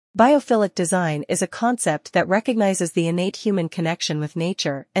Biophilic design is a concept that recognizes the innate human connection with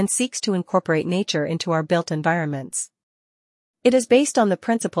nature and seeks to incorporate nature into our built environments. It is based on the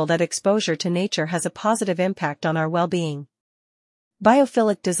principle that exposure to nature has a positive impact on our well-being.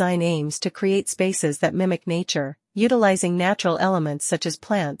 Biophilic design aims to create spaces that mimic nature, utilizing natural elements such as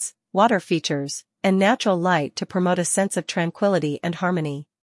plants, water features, and natural light to promote a sense of tranquility and harmony.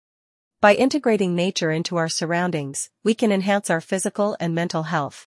 By integrating nature into our surroundings, we can enhance our physical and mental health.